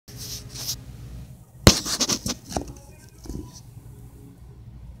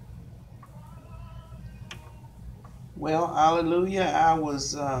Well, hallelujah, I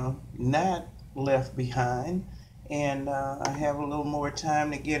was not left behind, and I have a little more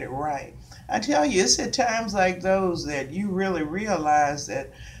time to get it right. I tell you, it's at times like those that you really realize that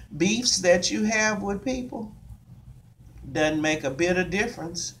beefs that you have with people doesn't make a bit of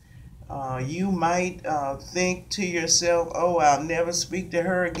difference. You might think to yourself, oh, I'll never speak to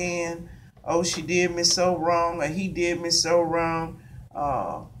her again. Oh, she did me so wrong, or he did me so wrong.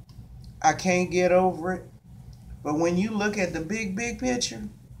 Uh, I can't get over it. But when you look at the big picture,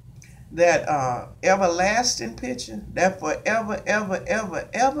 that everlasting picture, that forever,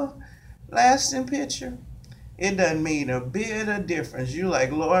 ever lasting picture, it doesn't mean a bit of difference. You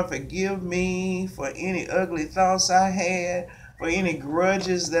like, Lord, forgive me for any ugly thoughts I had, for any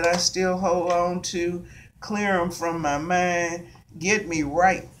grudges that I still hold on to. Clear them from my mind. Get me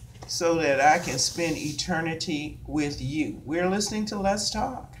right so that I can spend eternity with you. We're listening to Let's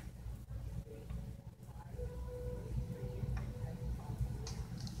Talk.